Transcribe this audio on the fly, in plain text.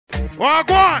Oh,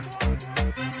 go on.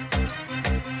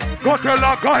 Go tell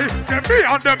a guy, say me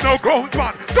and them no grounds,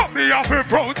 man. Got me off in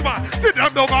front, man. See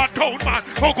them no man town, man.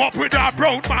 Hook up with that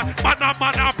brown, man. Man a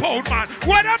pound, man.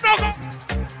 Where them no go?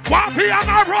 Wappy and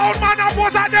a round, man. I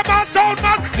was at them a sound,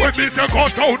 man. When me say go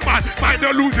down, man. Mind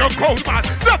you lose your crown, man.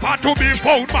 Never to be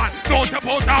found, man. Don't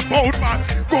suppose I'm bound,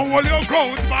 man. Go all your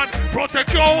grounds, man.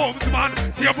 Protect your homes, man.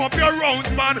 Save up your rounds,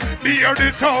 man. Be here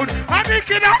the sound. And the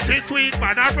kid that shit sweet,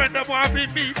 man. I friend them want to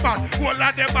meet, man. All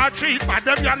of them are treat, man.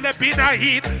 Them y'all left in a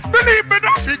heat. Believe me,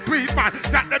 that shit tweet, man.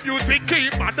 That them use we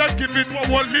keep, man. Don't give it what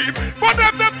we'll leave. But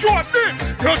them joke me.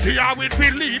 You see how it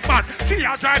believe, man. See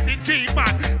how driving cheap,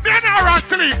 man. Then I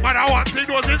asleep, man. I want to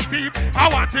know this steep. I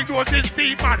want to know this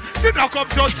steep, man. She don't come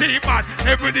so cheap, man.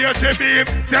 Every day she be him.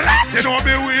 Say last you know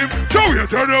me with him. Show you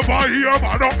turn over here,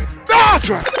 man. That's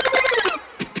right.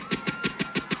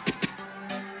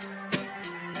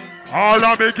 All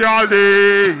of me girl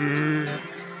need.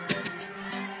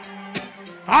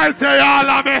 I say all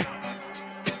of me.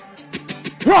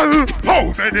 Well,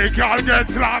 how many girls get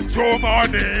slapped through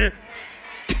money?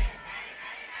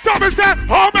 Somebody say,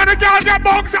 how many girls get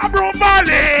bunks and broom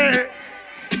money?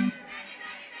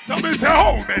 Somebody say,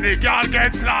 how many girls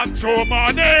get slapped through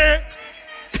money?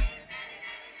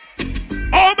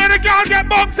 How many girls get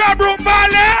bunks and broom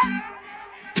money?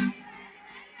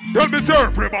 Tell me, sir,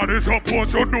 everybody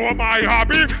supposed to know my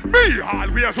hobby. Me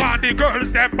always want the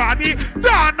girls, them body.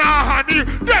 Dana, honey,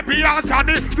 Debbie and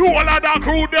Sunny. The whole of the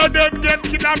crew, them get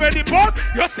kid already. But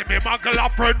you see me muggle a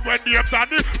friend when they're done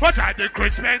it. But I think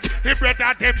Christmas, the bread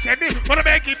that them send it. Wanna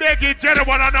make it,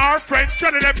 general and our friends.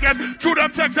 Tell them get to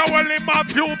them sexually, my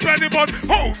few penny. But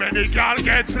how many girls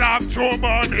get slapped through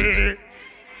money?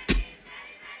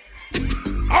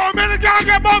 How many girls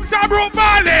get bumps and broom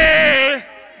money?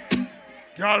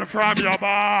 Girl from your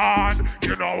band,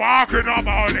 you know walking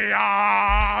about the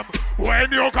arm.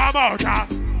 When you come out,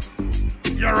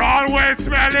 you're always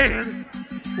smelling.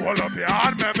 Hold up your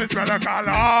hand, make me smell a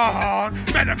cologne.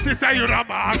 Make them see say you don't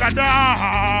mark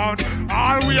down.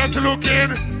 Always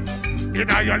looking in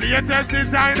your latest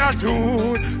designer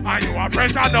suit. And you are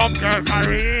fresh and up your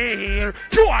career.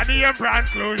 You are the brand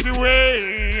clothes you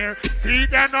wear. See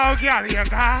them now, girl, you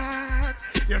got.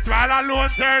 You smile alone,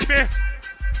 turn me.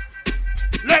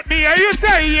 Let me hear you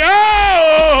say,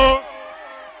 yo!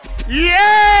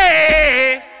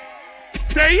 Yeah!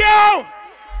 Say, yo!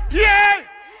 Yeah!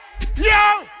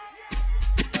 Yo!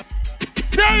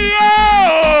 Say,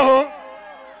 yo!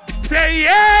 Say,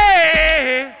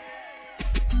 yeah!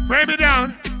 Bring me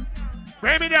down.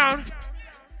 Bring me down.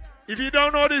 If you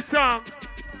don't know this song,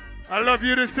 I love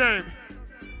you the same.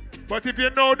 But if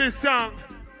you know this song,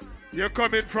 you're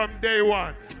coming from day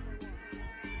one.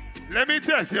 Let me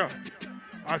test you.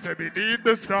 I said, beneath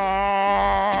the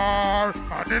star,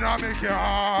 and then I make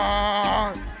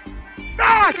yard.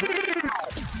 Nice!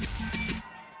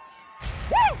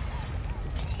 Woo!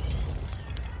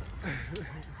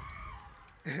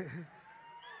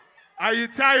 Are you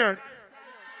tired?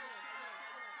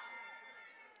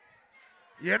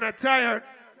 You're not tired?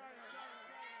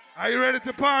 Are you ready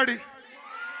to party?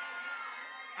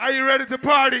 Are you ready to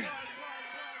party?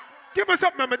 Give me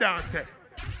something, let me dance it.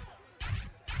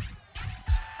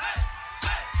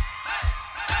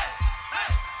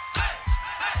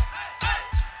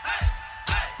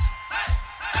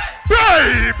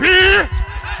 Baby!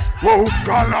 Whoa,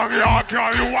 go long, ya,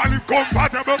 girl, you want it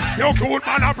compatible. You cool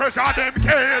man, I pressure them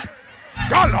case.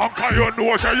 Go long, cause you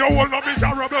know, so you will not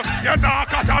miserable. You're not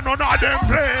catch none of them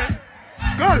place.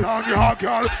 Go long, ya,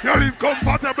 girl, you live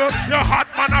compatible. You hot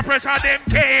man, I pressure them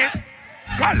case.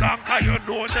 Go long, cause you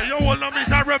know, so you will not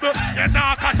miserable. You're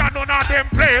not catch none of them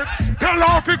place. Tell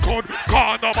off it good,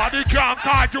 cause nobody can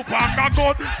call you back a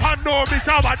gun. And no, me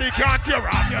somebody can tear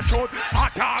off your shirt.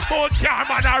 Attack both jam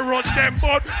and I run them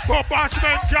both. But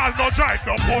bashment gal no drive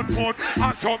no pun.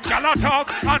 And some gal attack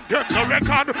and them no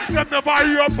reckon. Them never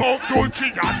hear about Dolce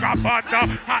and Gabbana.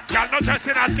 And gal no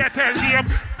dressing as get a name.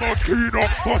 Moschino,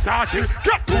 Versace,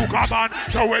 get Puka man.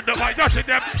 So whenever you see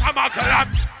them, I'm a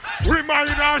glam. Remind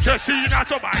us to see us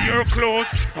by your clothes.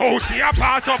 Oh, see a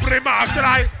pass up remarks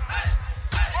like.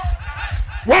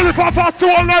 Well, if I fast to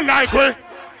all not like we.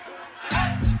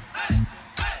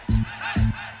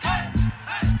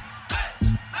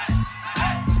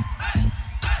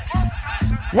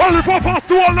 Well, if I fast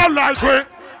to all not like we.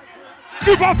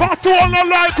 If I fast to all not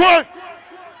like we.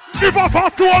 If I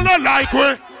fast to all not like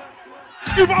we.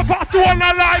 If I fast to all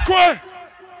not like we.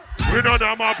 We know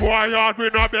them a boy yard, we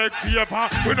no beg paper.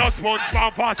 We no sponge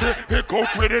pan fussy, we cook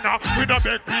with it now. We no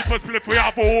beg people split, we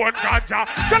have our own ganja.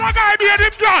 Tell a guy be a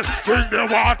him girl, drink the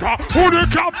water. Who the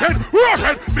captain,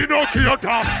 Robert, me no cater.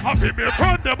 Happy me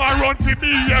friend, them a run for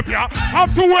me, yeah.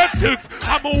 Have to wait 6,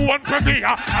 I'm a one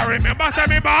premier. I remember say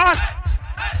me boss.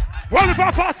 Well, if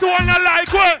I fast one not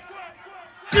like way.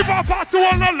 If I fast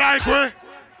one not like way.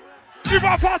 If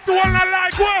I fast one not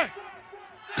like way.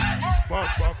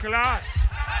 Bumper class.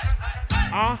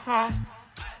 Uh-huh.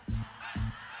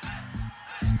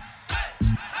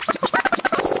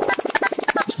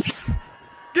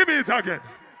 Give me it again.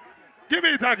 Give me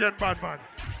it again, bad man.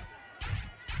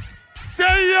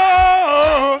 Say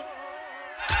yo.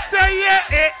 Say yeah,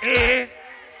 eh, eh.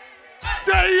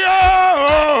 Say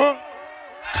yo.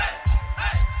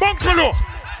 Bunkalo.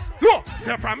 Look,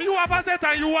 say from you have a set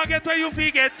and you want get where you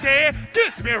forget. Say,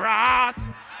 kiss me, Ras.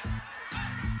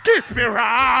 Kiss me,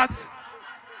 Ras.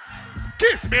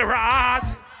 Kiss me, Ras.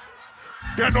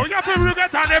 They know you have to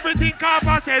regret and everything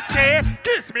Kappa said. Say,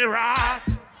 kiss me, Ras.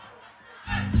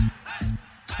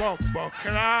 Bumper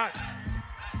clad.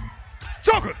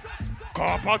 Juggle.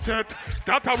 Kappa said,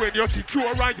 that's when you're secure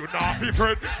and you're not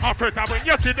afraid. Afraid that when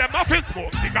you see them off it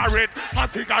smoke cigarette.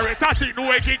 And cigarette I see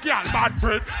no eggy girl bad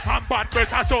bread. And bad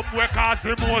bread are somewhere cause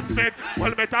the most men.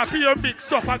 Well better for your mix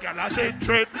up a girl as a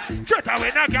trade. Straight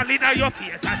when a girl in your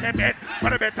face as a bed.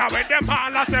 But better when them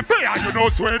all as a prayer you know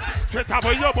sweat. Straight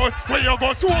when your boss when you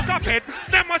go smoke a bed.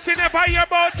 Them machine never hear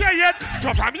about you yet.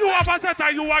 So from you have a set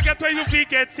and you will get where you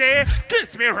forget. Say,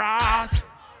 kiss me Ras.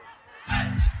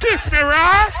 Kiss me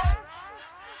Ras.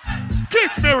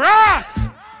 Kiss me, Ras!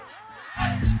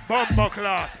 Bumper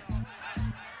clot.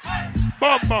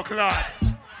 Bumper clot.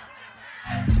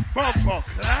 Bumper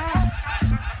clot.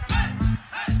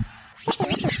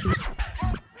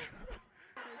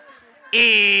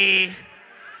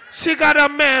 She got a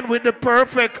man with the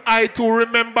perfect eye to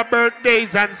remember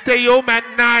birthdays and stay home at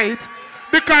night.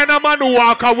 The kind of man who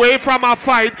walk away from a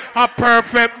fight. A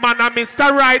perfect man, a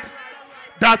Mr. Right.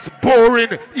 That's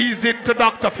boring. He's into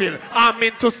Dr. Phil. I'm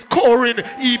into scoring.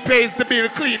 He pays the bill,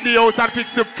 clean the house and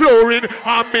fix the flooring.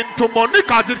 I'm into money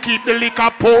cause it keep the liquor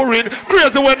pouring.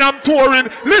 Crazy when I'm touring.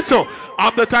 Listen,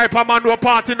 I'm the type of man who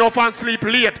party enough and sleep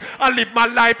late. I live my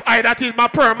life high, that is my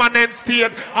permanent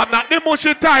state. I'm not the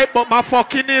mushy type, but my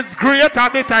fucking is great.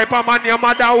 I'm the type of man your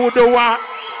mother would want.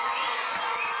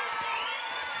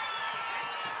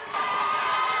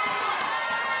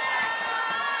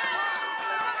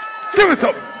 Give me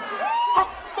some.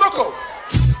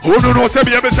 Who do know say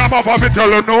baby Cham off of it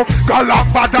tell you no. Galang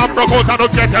badam brokos and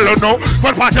don't get tell you no.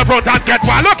 But pass your front and get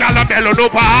one. Look calamelo no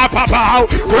pa pa pa.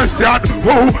 Question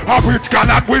who of which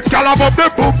galang which galang of the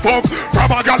boom boom.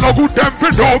 From a galang who them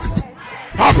for dog.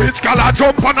 Of which galang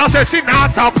jump on and say she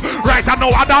not up. Right and now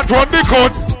I don't run the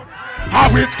gun.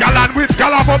 Of which galang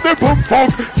of the boom boom.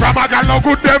 From a galang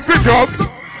who them for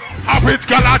dog. A which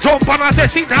girl a jump and I say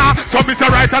she nah. So me say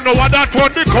right and know what that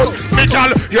one the cut. Me girl,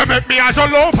 you make me as a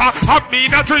lover. Have me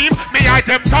in a dream, me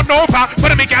item turn over.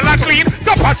 But me girl a clean,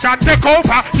 so passion take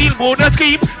over. He'll move the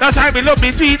scheme, that's how me love me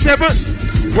sweet table.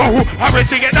 Whoa, I wish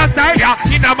she get that style, yeah.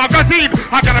 In a magazine,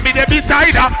 I gotta be the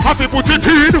beside her. Happy put it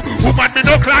in, woman me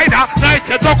no glider. Nice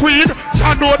set of queen,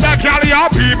 so know that girl ya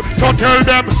beam. So tell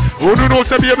them, who do know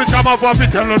say baby Cham off of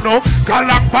it tell you no.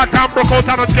 Galang pattern broke out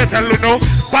and don't get tell you no.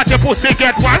 But the pussy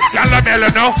get one, y'all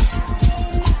mellow no.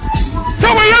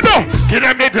 So what you do? Give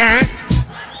them the dance.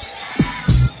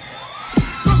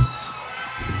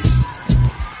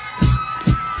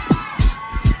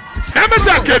 Let me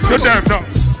just get to them now.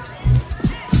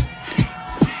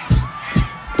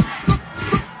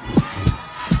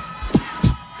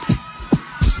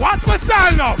 What's my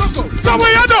style now? So what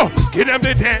you do? Give them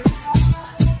the dance.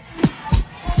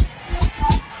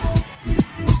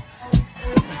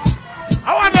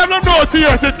 I want them to know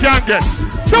serious it can get.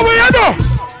 So what you do?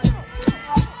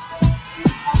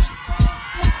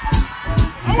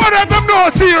 I want them to know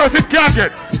serious it can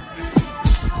get.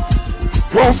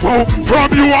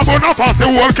 From you I'm gonna pass the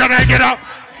world, can I get up?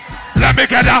 Let me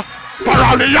get up. For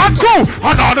all the young crew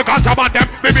and all the contraband them,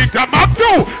 we make them up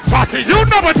too. Passing you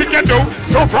know what you can do.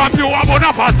 So from you I'm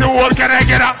gonna pass the world, can I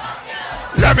get up?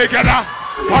 Let me get up.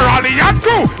 For all the young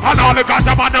crew and all the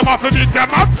contraband them off, we make them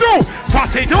up too.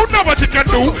 Passing you know what you can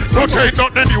do. Don't take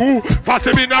nothing new.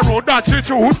 Passing in the road that you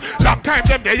choose. Long time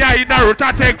them they are in the road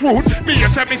that take route. Me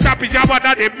and say Mr. Pija one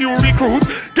of them new recruits.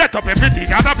 Get up everything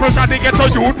and a person they get to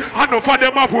youth. I know for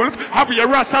them a wolf. I be a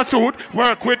rasta suit.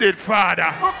 Work with it,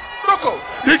 father.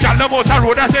 The girl them out the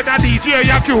road I said that DJ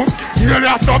you cute. You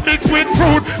have some mix with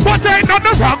fruit, but ain't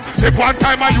nothing wrong. If one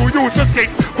time you used to sing,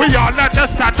 we all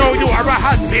understand how you are a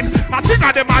husband. I think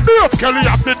of them I do up Kelly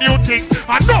have the new thing.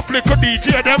 And no little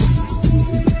DJ them.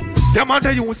 Them and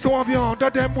they used to have you under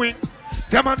them wing.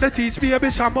 Them and they teach baby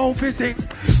Cham how to sing.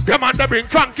 Them and they bring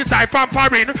funky side from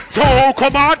foreign. So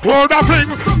come on, pull the thing.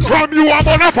 From you a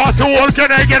Bonafast hole,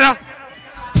 can I get a?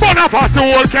 Bonafast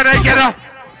hole, can I get a?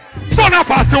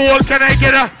 Bonafast hole, can I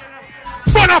get a?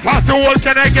 Bonafast hole,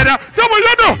 can I get a? So what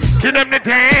you do? Give them the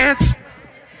dance.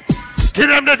 Give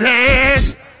them the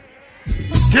dance.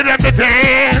 Give them the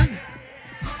dance.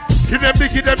 Give them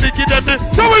the.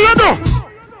 So what you do?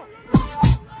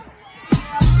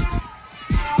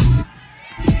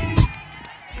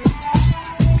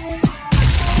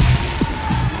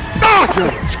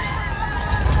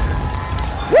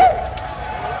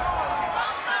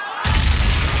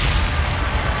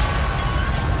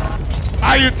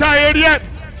 Are you tired yet?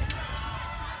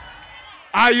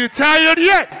 Are you tired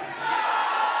yet?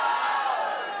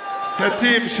 C'est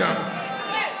Team Cham.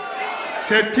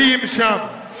 C'est Team Cham.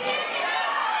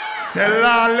 C'est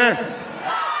lawless.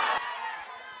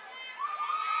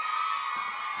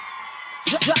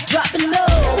 Drop it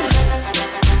low.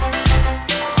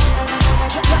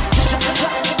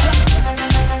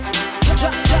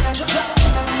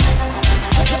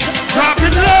 Drop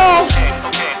it low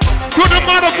to the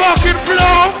motherfucking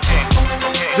floor.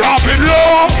 Drop it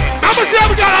low. Now we see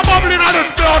we got a bubbling on the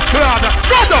blood clot.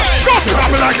 Drop it. Drop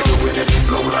it like it. Doing it,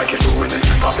 blow like it, doing it,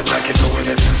 pop it like it, doing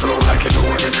it, flow like it,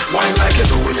 doing it, wine like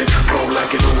it, doing it, blow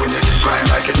like it, doing it, grind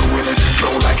like it, doing it,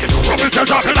 flow like it, doing it.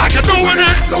 Drop it like it, doing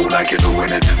it, blow like it,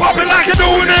 doing it, pop it like it,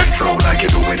 doing it, flow like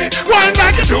it, doing it, wine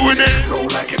like it, doing it, blow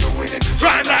like it, doing it,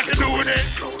 grind like it, doing it,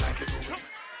 flow like it, doing it.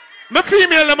 My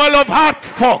female them I love hot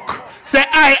fuck. Say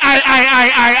I.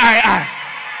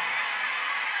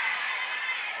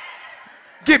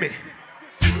 Gimme.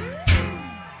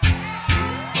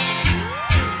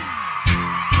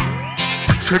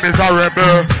 She is a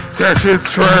rebel, say she's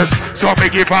stressed, so me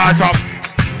give her some.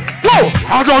 Whoa,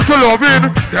 I just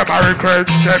loving them a request,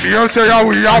 them here say yeah,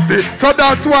 we have it. So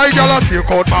that's why girl I still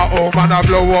out my home and I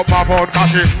blow up my phone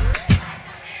cashy.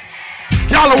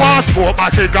 Girl want smoke my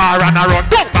cigar and I run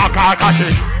down my car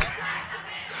cashy.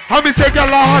 And me say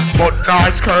girl hot button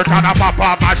her skirt and I pop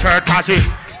up my shirt cashy.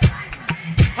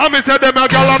 And me say them a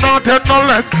girl not take no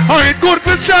less. I ain't good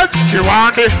for stress, she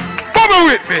want it. Bubble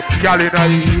with me, girl in a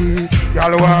heat.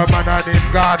 Girl want man and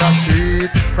him God a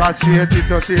street. Frustrated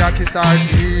so she a kiss her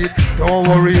teeth. Don't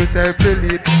worry yourself to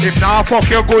lead. If not fuck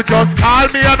you good, just call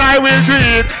me and I will do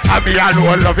it. And me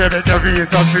alone love you make you feel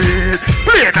so sweet.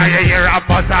 Play now your ear and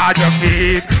massage your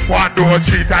feet. 1, 2,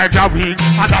 3 times a week.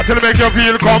 And that'll make you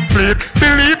feel complete.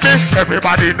 Believe me,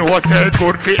 everybody knows it's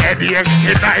good for headache.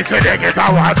 It's nice when they get a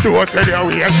 1 dose when you're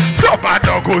weak. Some man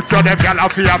no good so them gyal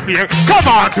a feel pain. Come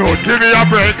on dude, give me a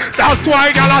break. That's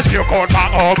why gyal a stick out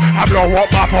my arm and blow up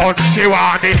my phone. She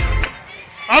want it.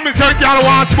 And me say gyal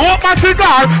want smoke my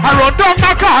cigar and run down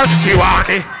my car. She want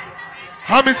it.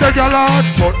 And me say gyal hot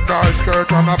button her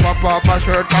skirt and a pop up my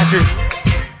shirt cashy.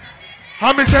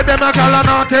 And me say them a gyal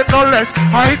not take no less.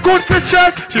 I ain't good for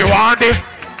stress. She want it.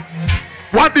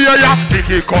 What do you have?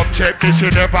 Vicky come check me, she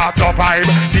never survive.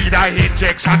 Need a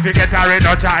injection to get her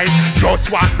energized.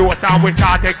 Just 1 dose and we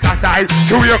start exercise.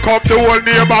 She wake up the whole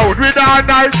neighborhood with her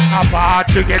knife. Apart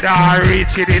together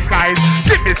reach in the skies.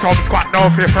 Give me some squat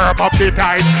now for firm up the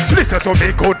ties. Listen to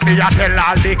me good, me I tell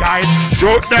all the guys.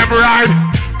 Shoot them right.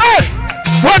 Hey!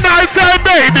 When I say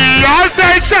baby, I'll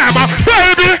say Cham.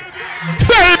 Baby!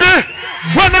 Baby!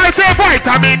 When I say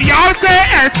vitamin, y'all say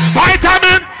S.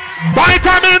 Vitamin!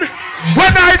 Vitamin!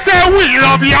 When I say we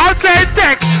love, y'all say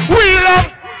sex. We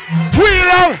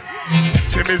love.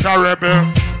 Jimmy's a rebel.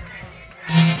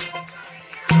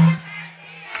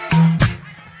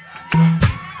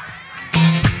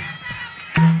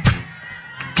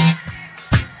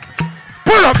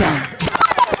 Pull up that.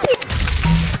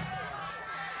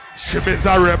 Jimmy's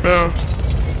a rebel.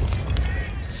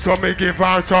 So me give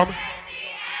her some.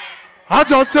 I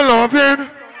just love it.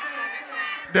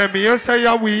 Them here say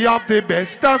yeah, we have the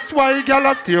best. That's why girl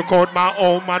I still out my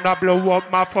home and I blow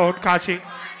up my phone cashy.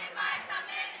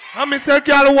 And me say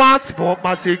girl want smoke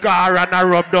my cigar and I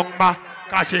rub down my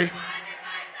cashy.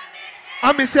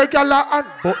 And me say girl I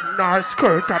unbutton her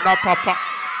skirt and I pop up.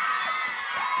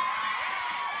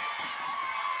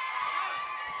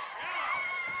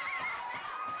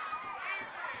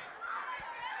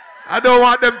 I don't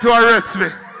want them to arrest me.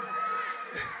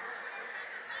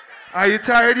 Are you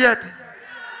tired yet?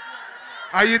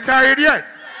 Are you tired yet?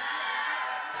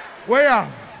 Where?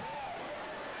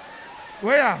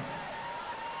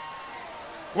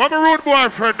 Where my rude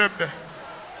boyfriend them there?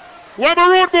 Where my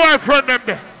rude boyfriend them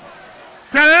there?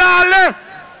 Say lawless.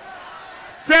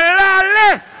 Say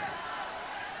lawless.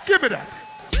 Give me that.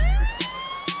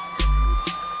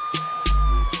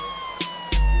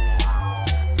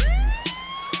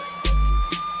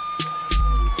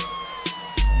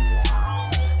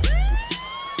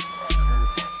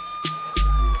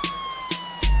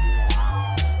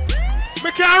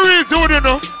 Me can't reason with you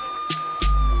know.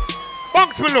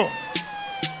 Bunks below.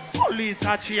 Police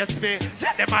a chase me,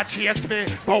 yeah them a chase me.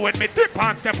 But when me dip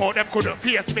and step out, them couldn't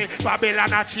face me.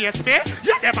 Babylon a chase me,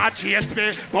 yeah them a chase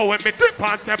me. But when me dip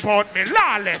and step out, me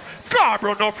lawless.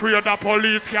 Scarborough no afraid the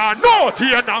police can no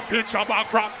chain and picture back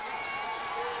from.